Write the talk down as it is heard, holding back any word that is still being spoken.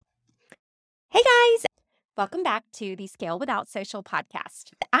Welcome back to the Scale Without Social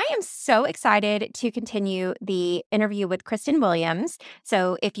podcast. I am so excited to continue the interview with Kristen Williams.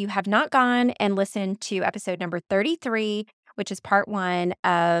 So, if you have not gone and listened to episode number 33, which is part one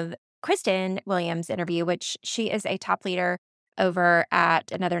of Kristen Williams' interview, which she is a top leader over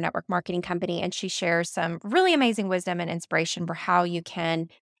at another network marketing company, and she shares some really amazing wisdom and inspiration for how you can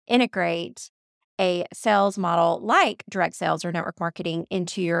integrate a sales model like direct sales or network marketing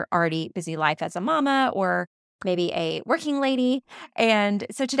into your already busy life as a mama or maybe a working lady. And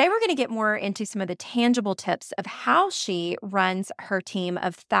so today we're going to get more into some of the tangible tips of how she runs her team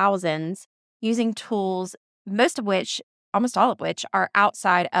of thousands using tools, most of which, almost all of which, are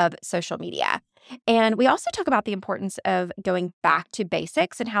outside of social media. And we also talk about the importance of going back to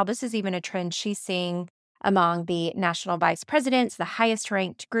basics and how this is even a trend she's seeing among the national vice presidents, the highest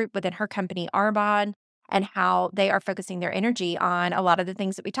ranked group within her company, Arbonne, and how they are focusing their energy on a lot of the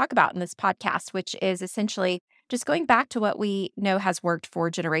things that we talk about in this podcast, which is essentially just going back to what we know has worked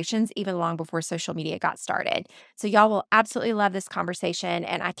for generations, even long before social media got started. So, y'all will absolutely love this conversation,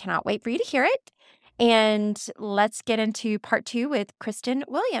 and I cannot wait for you to hear it. And let's get into part two with Kristen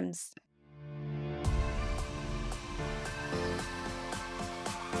Williams.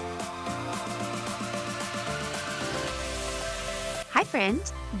 Hi, friend.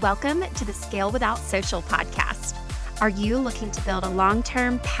 Welcome to the Scale Without Social podcast. Are you looking to build a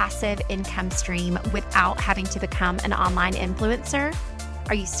long-term passive income stream without having to become an online influencer?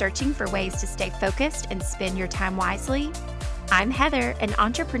 Are you searching for ways to stay focused and spend your time wisely? I'm Heather, an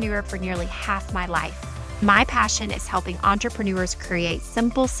entrepreneur for nearly half my life. My passion is helping entrepreneurs create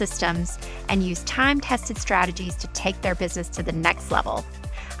simple systems and use time-tested strategies to take their business to the next level.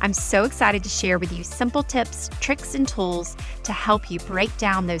 I'm so excited to share with you simple tips, tricks, and tools to help you break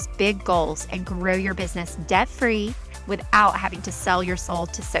down those big goals and grow your business debt-free without having to sell your soul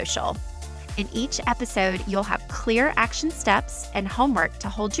to social. In each episode, you'll have clear action steps and homework to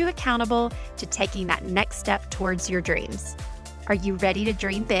hold you accountable to taking that next step towards your dreams. Are you ready to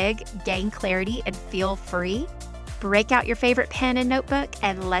dream big, gain clarity, and feel free? Break out your favorite pen and notebook,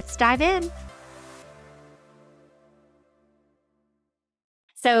 and let's dive in.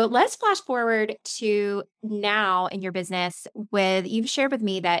 So let's flash forward to now in your business you've shared with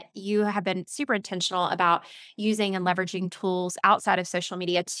me that you have been super intentional about using and leveraging tools outside of social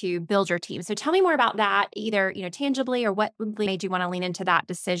media to build your team. So tell me more about that, either, tangibly or what made you want to lean into that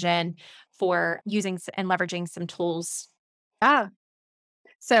decision for using and leveraging some tools. Yeah.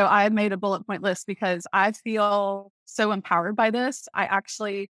 So I made a bullet point list because I feel so empowered by this.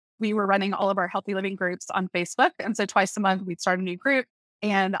 We were running all of our healthy living groups on Facebook. And so twice a month, we'd start a new group.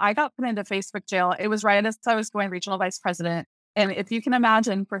 And I got put into Facebook jail. It was right as I was going regional vice president. And if you can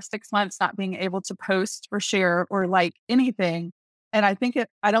imagine for 6 months not being able to post or share or like anything. And I can't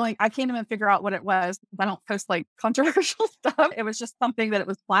even figure out what it was. I don't post like controversial stuff. It was just something that it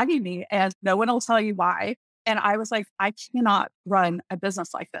was flagging me and no one will tell you why. And I was like, I cannot run a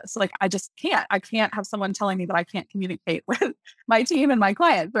business like this. Like, I just can't. I can't have someone telling me that I can't communicate with my team and my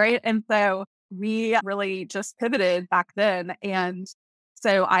clients. Right. And so we really just pivoted back then. And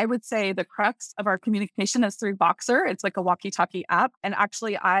so I would say the crux of our communication is through Boxer. It's like a walkie-talkie app. And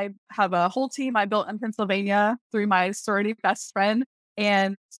actually, I have a whole team I built in Pennsylvania through my sorority best friend.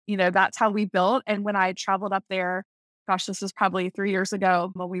 And, that's how we built. And when I traveled up there, gosh, this was probably 3 years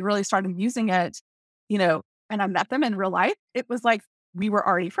ago, when we really started using it, and I met them in real life, it was like we were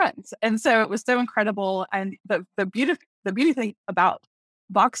already friends. And so it was so incredible. And the beauty thing about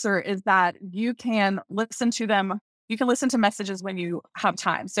Boxer is that you can listen to them. You can listen to messages when you have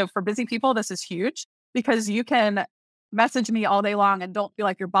time. So for busy people, this is huge because you can message me all day long and don't feel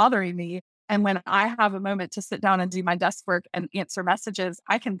like you're bothering me. And when I have a moment to sit down and do my desk work and answer messages,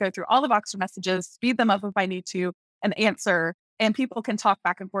 I can go through all the Boxer messages, speed them up if I need to, and answer. And people can talk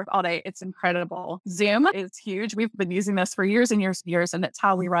back and forth all day. It's incredible. Zoom is huge. We've been using this for years and years and years. And it's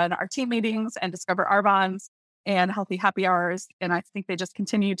how we run our team meetings and discover our bonds and healthy happy hours. And I think they just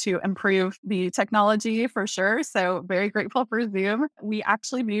continue to improve the technology for sure. So very grateful for Zoom. We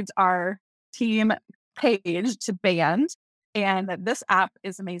actually moved our team page to band. And this app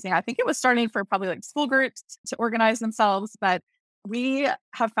is amazing. I think it was starting for probably like school groups to organize themselves, but we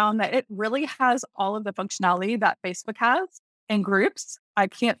have found that it really has all of the functionality that Facebook has in groups. I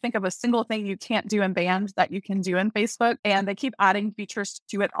can't think of a single thing you can't do in band that you can do in Facebook. And they keep adding features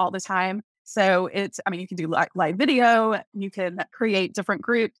to it all the time. So you can do live video, you can create different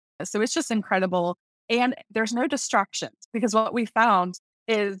groups. So it's just incredible. And there's no distractions because what we found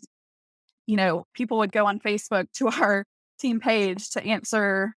is, people would go on Facebook to our team page to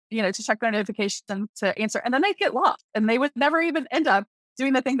answer, to check their notifications, to answer, and then they'd get lost and they would never even end up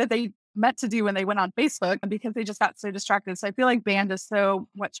doing the thing that they meant to do when they went on Facebook because they just got so distracted. So I feel like Band is so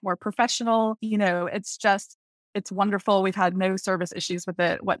much more professional. It's wonderful. We've had no service issues with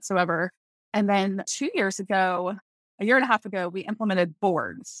it whatsoever. And then 2 years ago, a year and a half ago, we implemented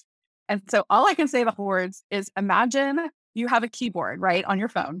boards. And so all I can say about boards is imagine you have a keyboard, right, on your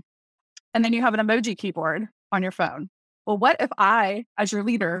phone, and then you have an emoji keyboard on your phone. Well, what if I, as your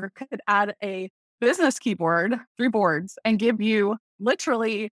leader, could add a business keyboard through boards and give you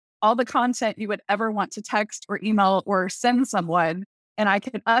literally all the content you would ever want to text or email or send someone, and I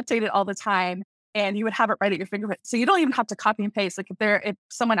could update it all the time, and you would have it right at your fingertips. So you don't even have to copy and paste. Like if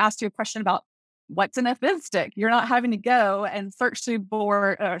someone asked you a question about what's in a fizz stick, you're not having to go and search through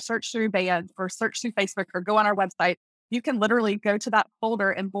board or search through Band or search through Facebook or go on our website. You can literally go to that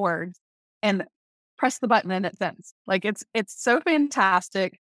folder in boards and press the button and it sends. Like it's so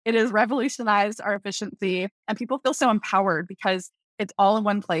fantastic. It has revolutionized our efficiency, and people feel so empowered because it's all in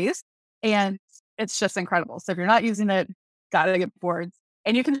one place, and it's just incredible. So if you're not using it, gotta get boards,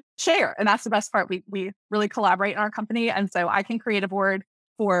 and you can share. And that's the best part. We really collaborate in our company. And so I can create a board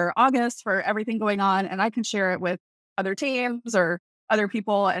for August for everything going on, and I can share it with other teams or other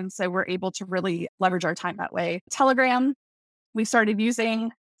people. And so we're able to really leverage our time that way. Telegram, we started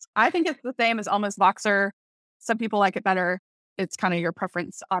using. I think it's the same as almost Voxer. Some people like it better. It's kind of your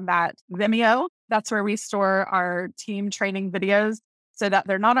preference on that. Vimeo, that's where we store our team training videos so that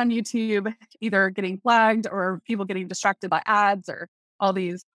they're not on YouTube, either getting flagged or people getting distracted by ads or all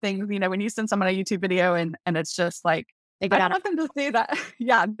these things. When you send someone a YouTube video and it's just like, They I get out want them to see that.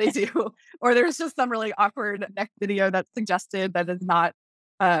 Yeah, they do. Or there's just some really awkward next video that's suggested that is not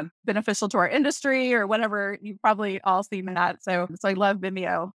beneficial to our industry or whatever. You've probably all seen that. So I love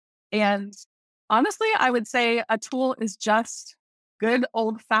Vimeo. And honestly, I would say a tool is just good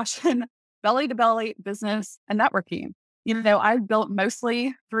old fashioned belly to belly business and networking. I've built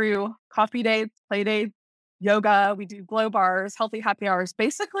mostly through coffee dates, play dates, yoga. We do glow bars, healthy happy hours,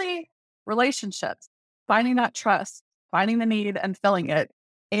 basically relationships, finding that trust, finding the need and filling it.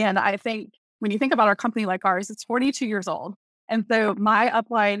 And I think when you think about our company like ours, it's 42 years old. And so my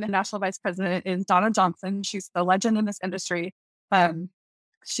upline national vice president is Donna Johnson. She's the legend in this industry.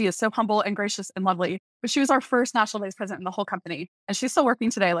 She is so humble and gracious and lovely, but she was our first national vice president in the whole company. And she's still working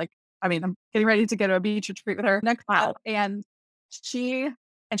today. I'm getting ready to go to a beach retreat with her next month. And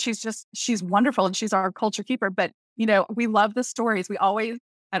she's wonderful, and she's our culture keeper. But, we love the stories. We always,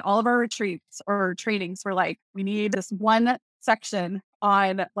 at all of our retreats or trainings, we're like, we need this one section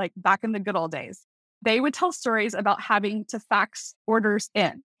on like back in the good old days. They would tell stories about having to fax orders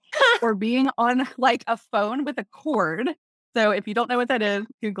in or being on like a phone with a cord. So if you don't know what that is,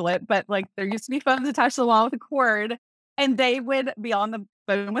 Google it. But like there used to be phones attached to the wall with a cord, and they would be on the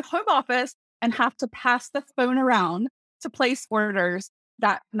phone with home office and have to pass the phone around to place orders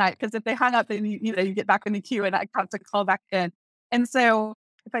that night. Because if they hung up, then you get back in the queue and I have to call back in. And so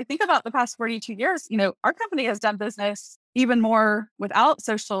if I think about the past 42 years, our company has done business even more without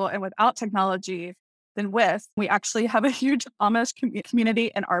social and without technology than with. We actually have a huge Amish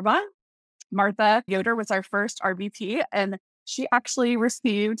community in Arbonne. Martha Yoder was our first RVP, and she actually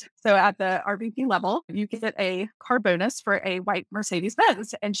received, so at the RVP level, you get a car bonus for a white Mercedes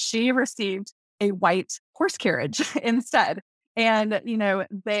Benz, and she received a white horse carriage instead. And,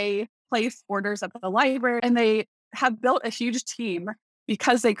 they place orders at the library, and they have built a huge team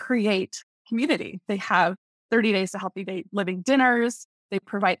because they create community. They have 30 Days to Healthy Living dinners. They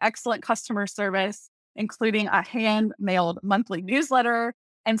provide excellent customer service, including a hand-mailed monthly newsletter.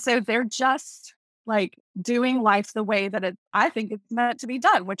 And so they're just like doing life the way that I think it's meant to be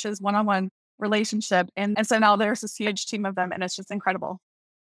done, which is one-on-one relationship. And so now there's this huge team of them, and it's just incredible.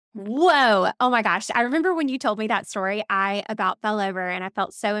 Whoa. Oh my gosh. I remember when you told me that story, I about fell over, and I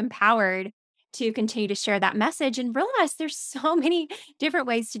felt so empowered to continue to share that message and realize there's so many different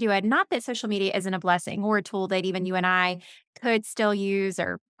ways to do it. Not that social media isn't a blessing or a tool that even you and I could still use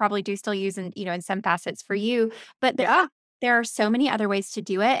or probably do still use in some facets for you, but there are so many other ways to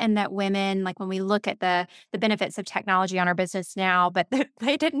do it. And that women, like when we look at the benefits of technology on our business now, but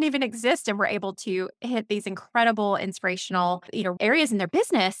they didn't even exist, and we're able to hit these incredible, inspirational, areas in their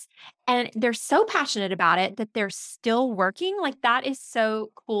business. And they're so passionate about it that they're still working. Like that is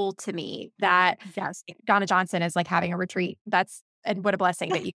so cool to me that Yes. Donna Johnson is like having a retreat. And what a blessing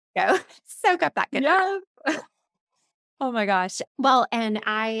that you can go soak up that good. Yes. Oh my gosh. Well, and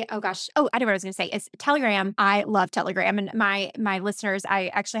I know what I was going to say is Telegram. I love Telegram, and my listeners, I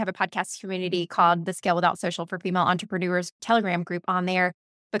actually have a podcast community called the Scale Without Social for Female Entrepreneurs Telegram group on there.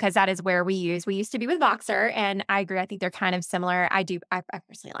 because that is where we used to be with Voxer, and I agree. I think they're kind of similar. I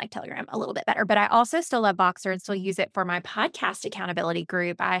personally like Telegram a little bit better, but I also still love Voxer and still use it for my podcast accountability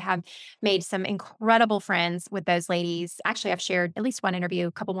group. I have made some incredible friends with those ladies. Actually, I've shared at least one interview,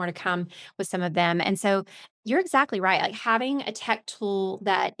 a couple more to come with some of them. And so you're exactly right. Like having a tech tool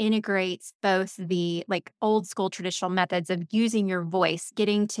that integrates both the like old school traditional methods of using your voice,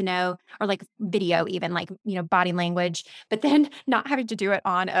 getting to know, or like video, even like, body language, but then not having to do it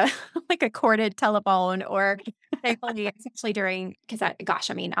on a like a corded telephone or thankfully, especially during, because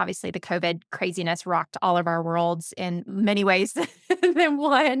gosh, I mean, obviously the COVID craziness rocked all of our worlds in many ways than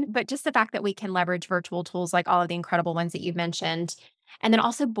one. But just the fact that we can leverage virtual tools like all of the incredible ones that you've mentioned. And then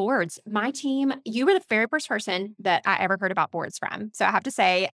also boards. My team, you were the very first person that I ever heard about boards from. So I have to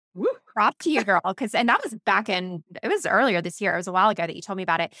say, Woo. prop to you, girl. And that was it was earlier this year. It was a while ago that you told me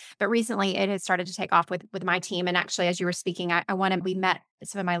about it. But recently it has started to take off with my team. And actually, as you were speaking, we met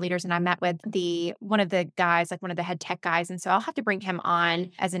some of my leaders and I met with one of the guys, like one of the head tech guys. And so I'll have to bring him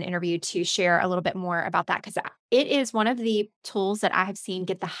on as an interview to share a little bit more about that because it is one of the tools that I have seen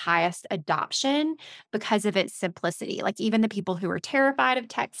get the highest adoption because of its simplicity. Like even the people who are terrified of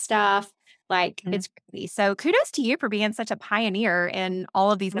tech stuff, like it's crazy. So kudos to you for being such a pioneer in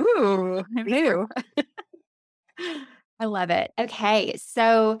all of these. Ooh, new. I love it. Okay.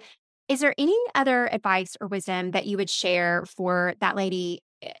 So is there any other advice or wisdom that you would share for that lady?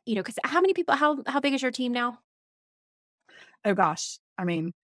 Because how many people, how big is your team now? Oh gosh. I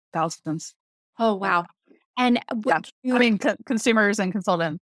mean, thousands. Oh, Yeah. wow. And Yeah. I mean, consumers and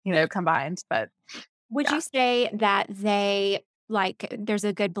consultants, combined, but would yeah. you say that there's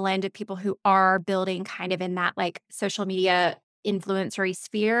a good blend of people who are building kind of in that like social media influencery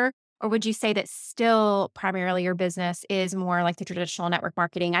sphere? Or would you say that still primarily your business is more like the traditional network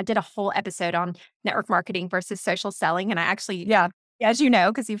marketing? I did a whole episode on network marketing versus social selling. And I actually, Yeah. as you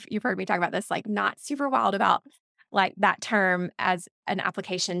know, because you've heard me talk about this, like not super wild about like that term as an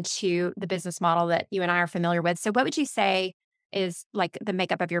application to the business model that you and I are familiar with. So what would you say is like the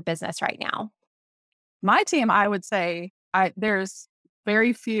makeup of your business right now? My team, I would say, there's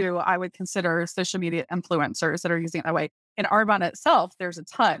very few I would consider social media influencers that are using it that way. In Arbonne itself, there's a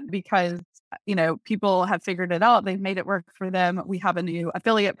ton because, people have figured it out. They've made it work for them. We have a new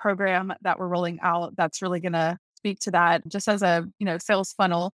affiliate program that we're rolling out that's really going to speak to that just as a, sales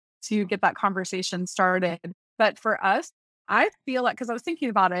funnel to get that conversation started. But for us, I feel like, because I was thinking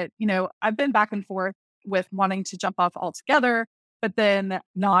about it, I've been back and forth with wanting to jump off altogether, but then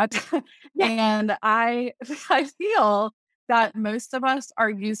not. Yeah. And I feel that most of us are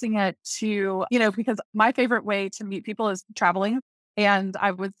using it to, because my favorite way to meet people is traveling. And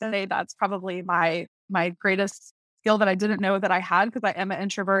I would say that's probably my greatest skill that I didn't know that I had because I am an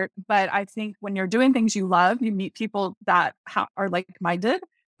introvert. But I think when you're doing things you love, you meet people that are like-minded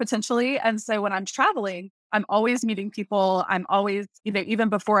potentially. And so when I'm traveling, I'm always meeting people. I'm always, even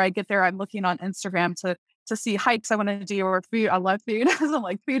before I get there, I'm looking on Instagram to see hikes I want to do or food. I love food. So I'm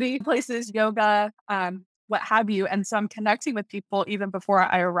like foodie places, yoga, what have you. And so I'm connecting with people even before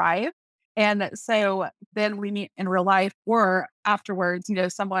I arrive. And so then we meet in real life or afterwards,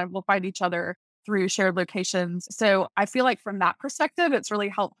 someone will find each other through shared locations. So I feel like from that perspective, it's really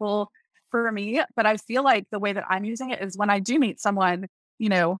helpful for me. But I feel like the way that I'm using it is when I do meet someone,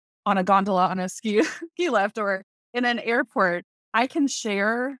 on a gondola, on a ski lift or in an airport, I can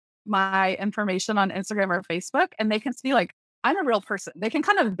share my information on Instagram or Facebook and they can see like I'm a real person. They can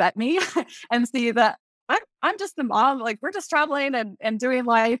kind of vet me and see that I'm just the mom, like we're just traveling and doing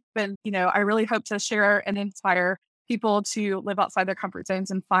life. And, I really hope to share and inspire people to live outside their comfort zones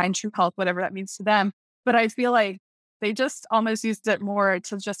and find true health, whatever that means to them. But I feel like they just almost used it more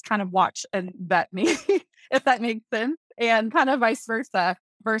to just kind of watch and vet me, if that makes sense. And kind of vice versa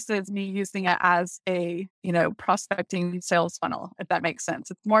versus me using it as a, prospecting sales funnel, if that makes sense.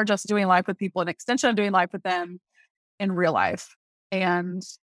 It's more just doing life with people, an extension of doing life with them in real life. And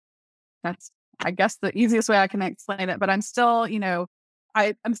that's, I guess, the easiest way I can explain it. But I'm still,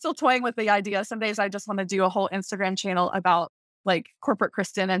 I'm still toying with the idea. Some days I just want to do a whole Instagram channel about like corporate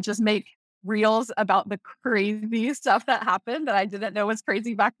Kristen and just make reels about the crazy stuff that happened that I didn't know was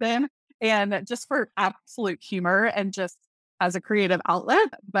crazy back then. And just for absolute humor and just as a creative outlet.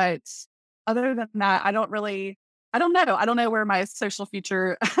 But other than that, I don't know. I don't know where my social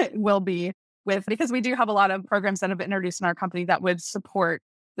future will be with, because we do have a lot of programs that have been introduced in our company that would support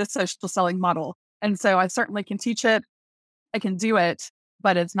the social selling model. And so I certainly can teach it. I can do it,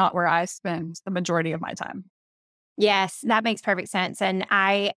 but it's not where I spend the majority of my time. Yes, that makes perfect sense. And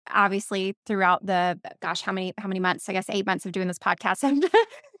I obviously throughout how many months, I guess 8 months of doing this podcast, I've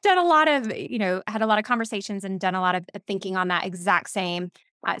done a lot of, had a lot of conversations and done a lot of thinking on that exact same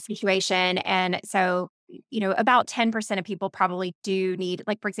situation. And so, about 10% of people probably do need,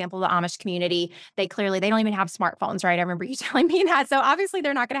 like, for example, the Amish community, they don't even have smartphones, right? I remember you telling me that. So obviously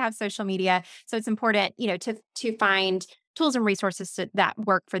they're not going to have social media. So it's important, to find tools and resources that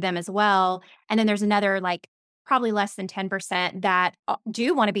work for them as well. And then there's another, like, probably less than 10% that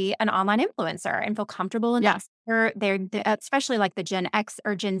do want to be an online influencer and feel comfortable in that. Yes. Especially like the Gen X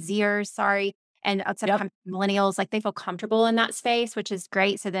or Gen Zers, sorry, and Yep. sometimes millennials, like, they feel comfortable in that space, which is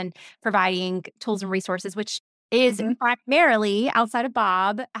great. So then providing tools and resources, which is Mhm. primarily outside of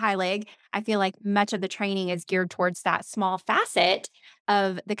Bob Heilig, I feel like much of the training is geared towards that small facet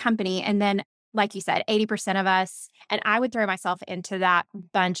of the company. And then, like you said, 80% of us, and I would throw myself into that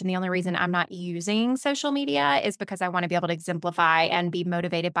bunch. And the only reason I'm not using social media is because I want to be able to exemplify and be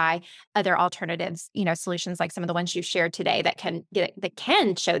motivated by other alternatives, solutions like some of the ones you shared today that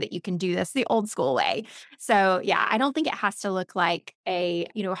can show that you can do this the old school way. So yeah, I don't think it has to look like a,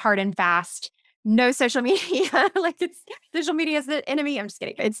 hard and fast, no social media. Like, it's social media is the enemy. I'm just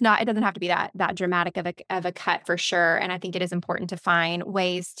kidding. It's not, it doesn't have to be that dramatic of a cut for sure. And I think it is important to find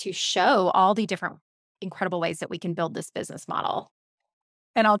ways to show all the different incredible ways that we can build this business model.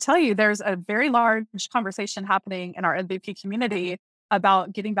 And I'll tell you, there's a very large conversation happening in our MVP community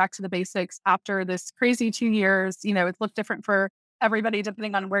about getting back to the basics after this crazy 2 years. It's looked different for everybody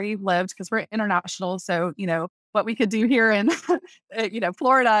depending on where you've lived because we're international. So, what we could do here in,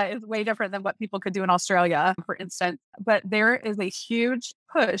 Florida is way different than what people could do in Australia, for instance. But there is a huge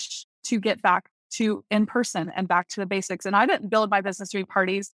push to get back to in person and back to the basics. And I didn't build my business doing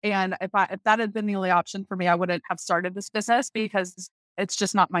parties. And if that had been the only option for me, I wouldn't have started this business because it's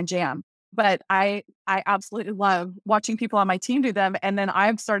just not my jam. But I absolutely love watching people on my team do them. And then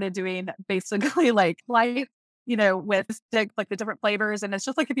I've started doing basically like flight, with stick, like the different flavors. And it's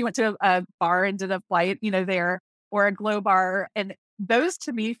just like if you went to a bar and did a flight, there, or a glow bar. And those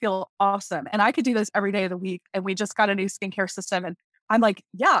to me feel awesome. And I could do this every day of the week. And we just got a new skincare system. And I'm like,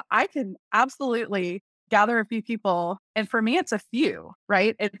 yeah, I can absolutely gather a few people. And for me, it's a few,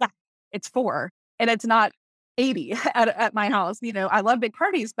 right? It's four. And it's not 80 at my house. I love big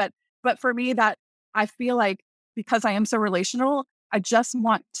parties, but for me that I feel like because I am so relational, I just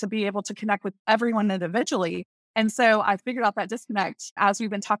want to be able to connect with everyone individually. And so I figured out that disconnect as we've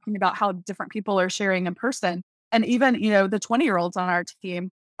been talking about how different people are sharing in person. And even, the 20-year-olds on our team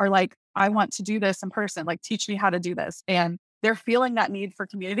are like, I want to do this in person, like teach me how to do this. And they're feeling that need for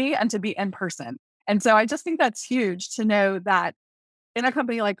community and to be in person. And so I just think that's huge to know that in a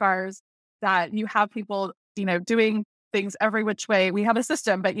company like ours, that you have people, doing things every which way. We have a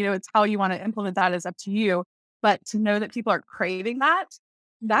system, but it's how you want to implement that is up to you. But to know that people are craving that,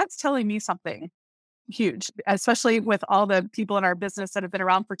 that's telling me something huge, especially with all the people in our business that have been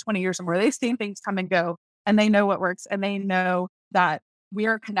around for 20 years and where they've seen things come and go and they know what works and they know that we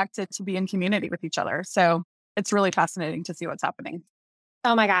are connected to be in community with each other. So it's really fascinating to see what's happening.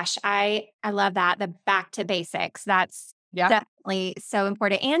 Oh my gosh, I love that. The back to basics. That's Yeah. definitely so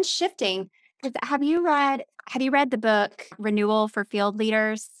important and shifting. 'Cause have you read the book Renewal for Field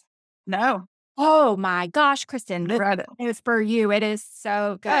Leaders? No, Oh my gosh, Kristen, this read it. is for you. It is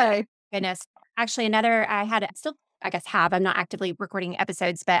so good. Hey. Goodness. Actually, I had still, I guess, I'm not actively recording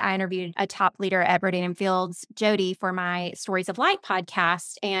episodes, but I interviewed a top leader at Rodan and Fields, Jody, for my Stories of Light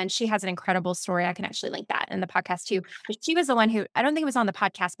podcast. And she has an incredible story. I can actually link that in the podcast too. But she was the one who, I don't think it was on the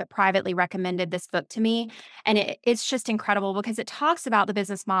podcast, but privately recommended this book to me. And it's just incredible because it talks about the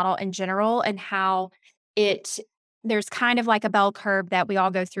business model in general and how it there's kind of like a bell curve that we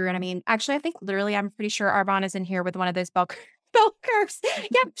all go through. And I mean, actually, I think literally, I'm pretty sure Arvon is in here with one of those bell curves.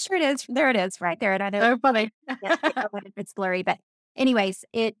 Yep, sure it is. There it is, right there. And I know So funny. it's blurry, but anyways,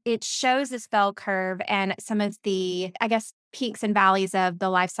 it shows this bell curve and some of the, I guess, peaks and valleys of the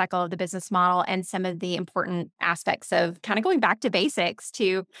life cycle of the business model and some of the important aspects of kind of going back to basics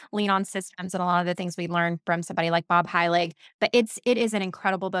to lean on systems and a lot of the things we learned from somebody like Bob Heilig. But it is an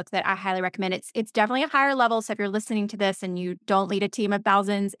incredible book that I highly recommend. It's definitely a higher level. So if you're listening to this and you don't lead a team of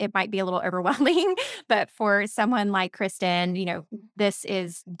thousands, it might be a little overwhelming. But for someone like Kristen, this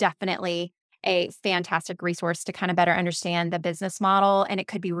is definitely a fantastic resource to kind of better understand the business model. And it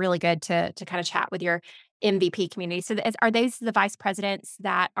could be really good to kind of chat with your MVP community. So are those the vice presidents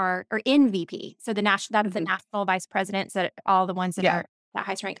that are, or in VP? So that is the national vice presidents, that all the ones that are that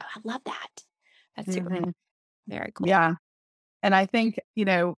highest rank. Oh, I love that. That's super cool. Very cool. Yeah. And I think,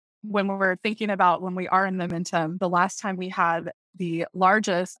 when we're thinking about when we are in momentum, the last time we had the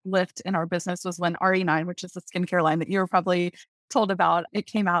largest lift in our business was when RE9, which is the skincare line that you were probably told about, it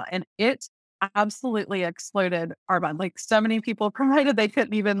came out and it absolutely exploded our bun. Like so many people provided they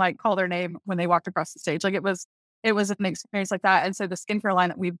couldn't even like call their name when they walked across the stage. Like it was it was an experience like that. And so the skincare line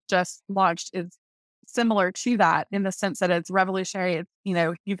that we've just launched is similar to that in the sense that it's revolutionary. It's,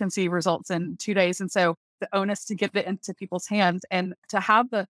 you can see results in 2 days. And so the onus to get it into people's hands and to have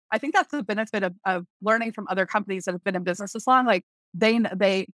I think that's the benefit of learning from other companies that have been in business this long. Like they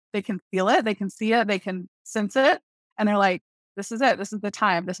can feel it, they can see it, they can sense it. And they're like, this is it. This is the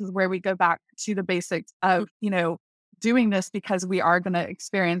time. This is where we go back to the basics of, doing this because we are going to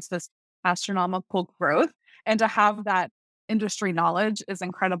experience this astronomical growth. And to have that industry knowledge is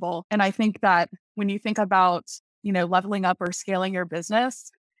incredible. And I think that when you think about, leveling up or scaling your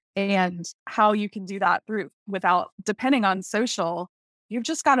business and how you can do that without depending on social, you've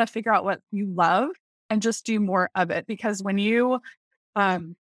just got to figure out what you love and just do more of it. Because when you're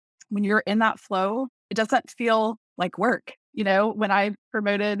in that flow, it doesn't feel like work. When I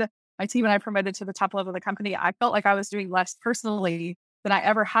promoted my team and I promoted to the top level of the company, I felt like I was doing less personally than I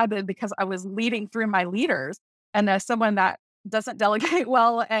ever had been because I was leading through my leaders. And as someone that doesn't delegate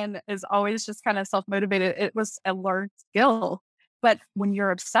well and is always just kind of self-motivated, it was a learned skill. But when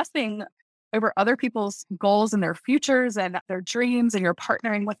you're obsessing over other people's goals and their futures and their dreams and you're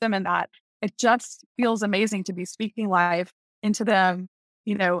partnering with them in that, it just feels amazing to be speaking live into them,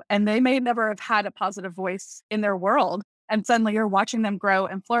 and they may never have had a positive voice in their world. And suddenly you're watching them grow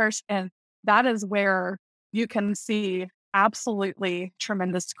and flourish. And that is where you can see absolutely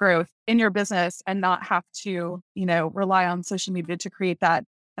tremendous growth in your business and not have to, rely on social media to create that.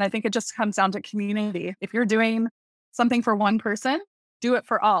 And I think it just comes down to community. If you're doing something for one person, do it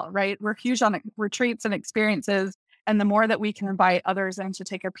for all, right? We're huge on retreats and experiences. And the more that we can invite others in to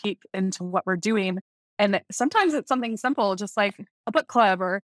take a peek into what we're doing. And sometimes it's something simple, just like a book club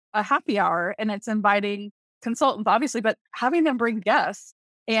or a happy hour. And it's inviting consultants, obviously, but having them bring guests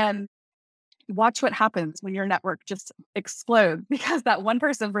and watch what happens when your network just explodes because that one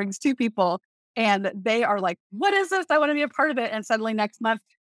person brings two people and they are like, what is this? I want to be a part of it. And suddenly next month,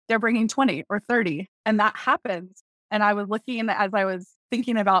 they're bringing 20 or 30. And that happens. And I was as I was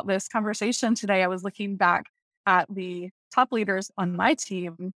thinking about this conversation today, I was looking back at the top leaders on my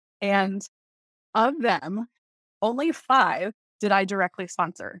team. And of them, only 5 did I directly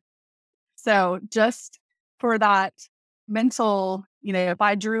sponsor. So just for that mental, if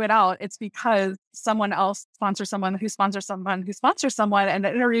I drew it out, it's because someone else sponsors someone who sponsors someone who sponsors someone, and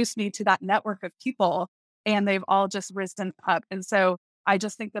it introduced me to that network of people, and they've all just risen up. And so I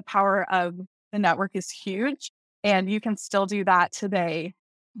just think the power of the network is huge, and you can still do that today,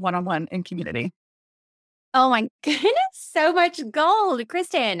 one-on-one in community. Oh my goodness, so much gold.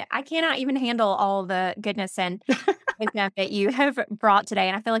 Kristen, I cannot even handle all the goodness and wisdom that you have brought today.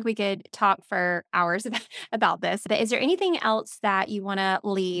 And I feel like we could talk for hours about this. But is there anything else that you want to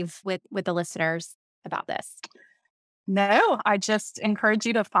leave with the listeners about this? No, I just encourage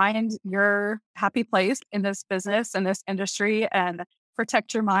you to find your happy place in this business, in this industry, and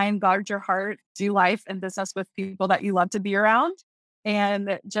protect your mind, guard your heart, do life and business with people that you love to be around,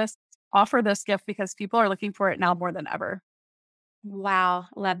 and just offer this gift because people are looking for it now more than ever. Wow,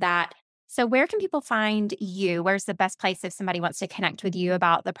 love that. So where can people find you? Where's the best place if somebody wants to connect with you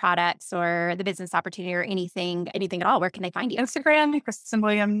about the products or the business opportunity or anything at all? Where can they find you? Instagram, Kristen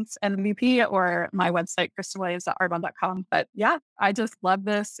Williams MVP, or my website, kristenwilliams.arbonne.com. But yeah, I just love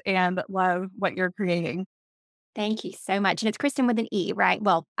this and love what you're creating. Thank you so much. And it's Kristen with an E, right?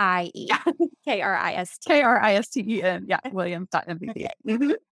 Well, I-E. Krist. Kristen. Yeah, Williams.MVP.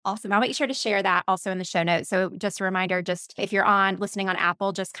 Okay. Awesome. I'll make sure to share that also in the show notes. So just a reminder, just if you're listening on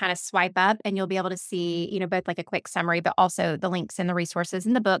Apple, just kind of swipe up and you'll be able to see, both like a quick summary, but also the links and the resources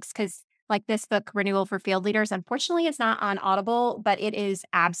and the books. Cause like this book, Renewal for Field Leaders, unfortunately it's not on Audible, but it is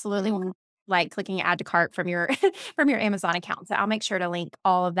absolutely like clicking add to cart from your from your Amazon account. So I'll make sure to link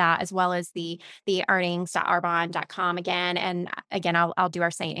all of that as well as the earnings.arbonne.com again. And again, I'll do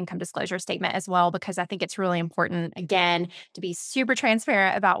our same income disclosure statement as well, because I think it's really important, again, to be super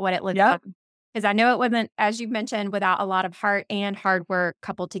transparent about what it looks like. Because I know it wasn't, as you've mentioned, without a lot of heart and hard work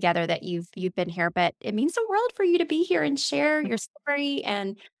coupled together that you've been here, but it means the world for you to be here and share your story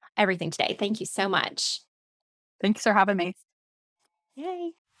and everything today. Thank you so much. Thanks for having me.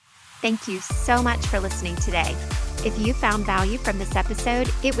 Yay. Thank you so much for listening today. If you found value from this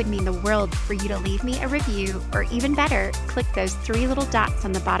episode, it would mean the world for you to leave me a review, or even better, click those 3 little dots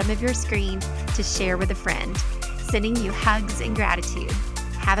on the bottom of your screen to share with a friend. Sending you hugs and gratitude.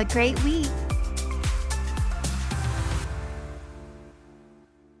 Have a great week.